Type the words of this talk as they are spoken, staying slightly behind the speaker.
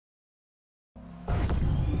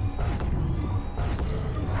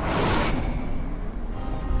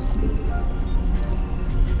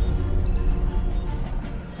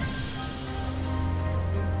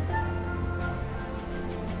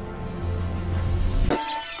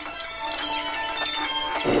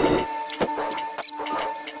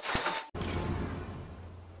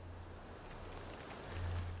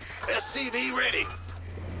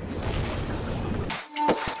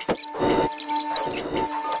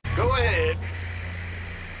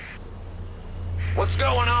What's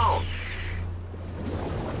going on?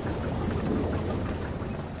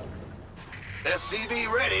 SCV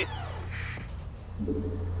ready.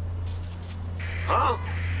 Huh?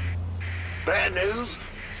 Bad news?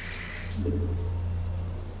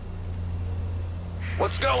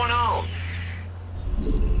 What's going on?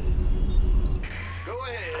 Go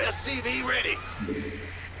ahead. SCV ready.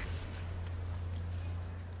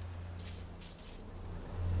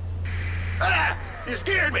 Ah! You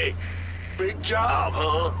scared me! Big job,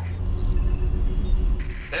 huh?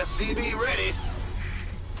 SCV ready.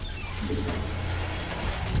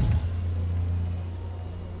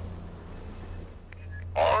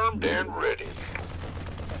 Armed and ready.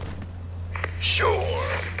 Sure.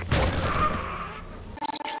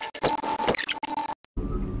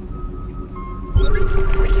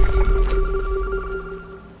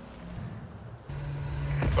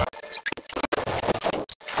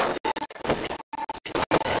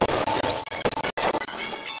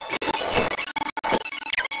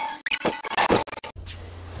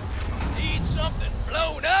 Need something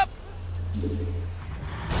blown up?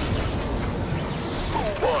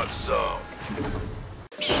 Who wants some?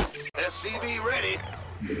 SCV ready.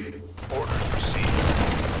 Orders received.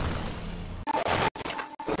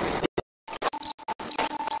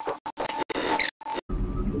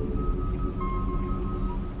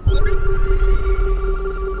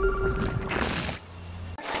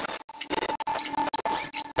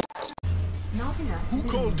 Who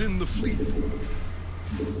called in the fleet?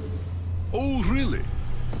 Oh, really?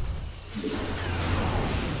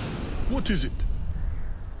 What is it?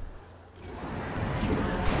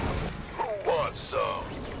 Who wants some?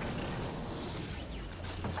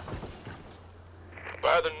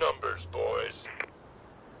 By the numbers, boys.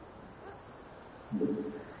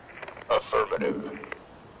 Affirmative.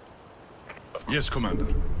 Yes, Commander.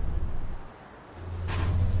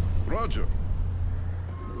 Roger.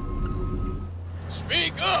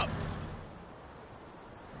 Speak up!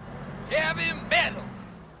 Heavy metal!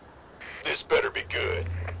 This better be good.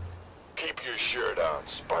 Keep your shirt on,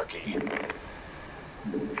 Sparky.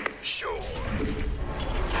 Sure.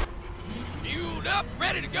 Fueled up,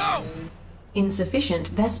 ready to go!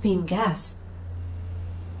 Insufficient Vespene gas.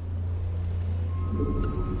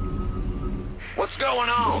 What's going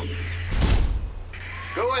on?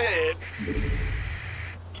 Go ahead.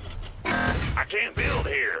 I can't build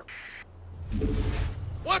here.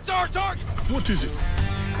 What's our target? What is it?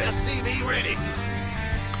 SCV ready.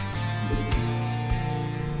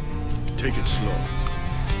 Take it slow.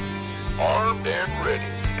 Armed and ready.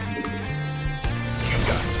 You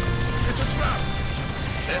got it. It's a trap!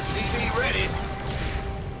 SCV ready.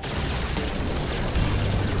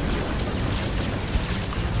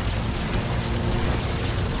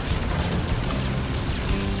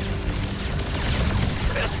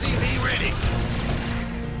 SCV ready.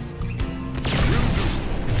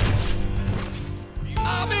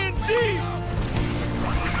 I'm in deep!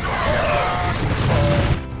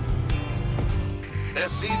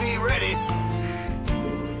 SCV ready.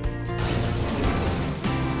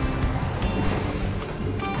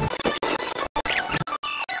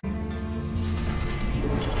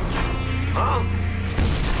 Huh?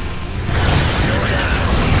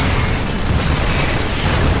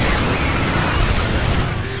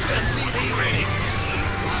 SCV ready.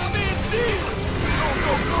 I'm in deep! Go,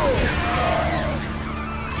 go, go!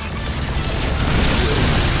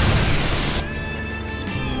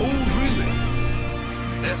 Oh, really?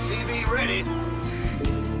 SCV ready.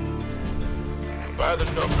 By the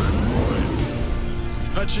numbers, boys.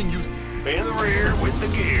 Patching you. In the rear with the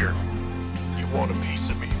gear. You want a piece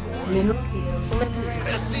of me, boy? Mineral field eliminated.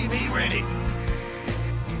 SCV ready.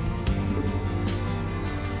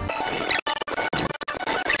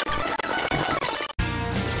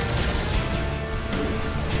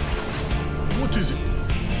 What is it?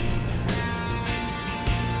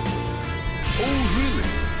 Oh, really?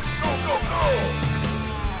 Go, go, go!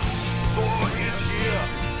 Boy, is here.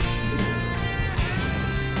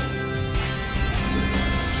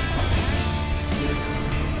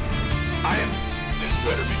 This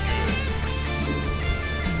better be good.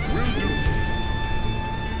 Will do.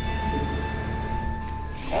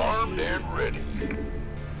 Armed and ready.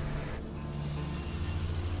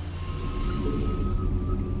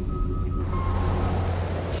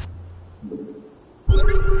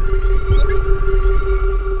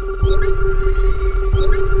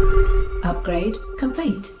 Upgrade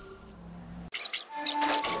complete.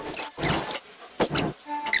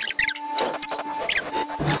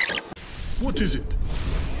 What is it?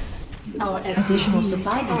 Our additional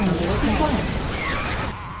supply depots required.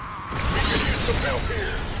 We can use some help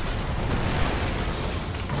here.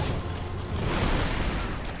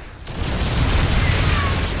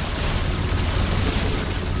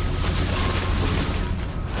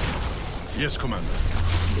 Yes, Commander.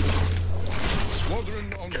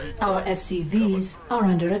 Squadron on the... Our SCVs are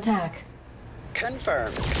under attack.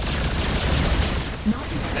 Confirmed.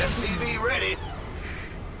 SCV ready.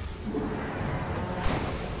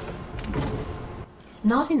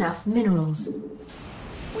 Not enough minerals.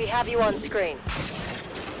 We have you on screen.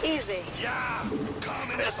 Easy. Yeah.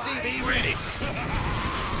 Coming. SCV ready.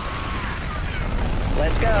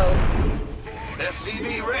 Let's go.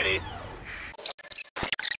 SCV ready.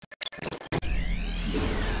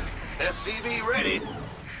 SCV ready.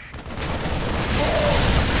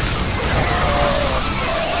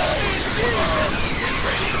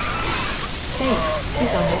 Base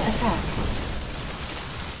is under attack.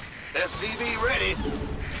 SCV ready.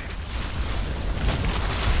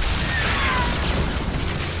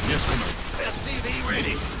 Yes, Commander. SCV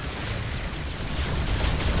ready.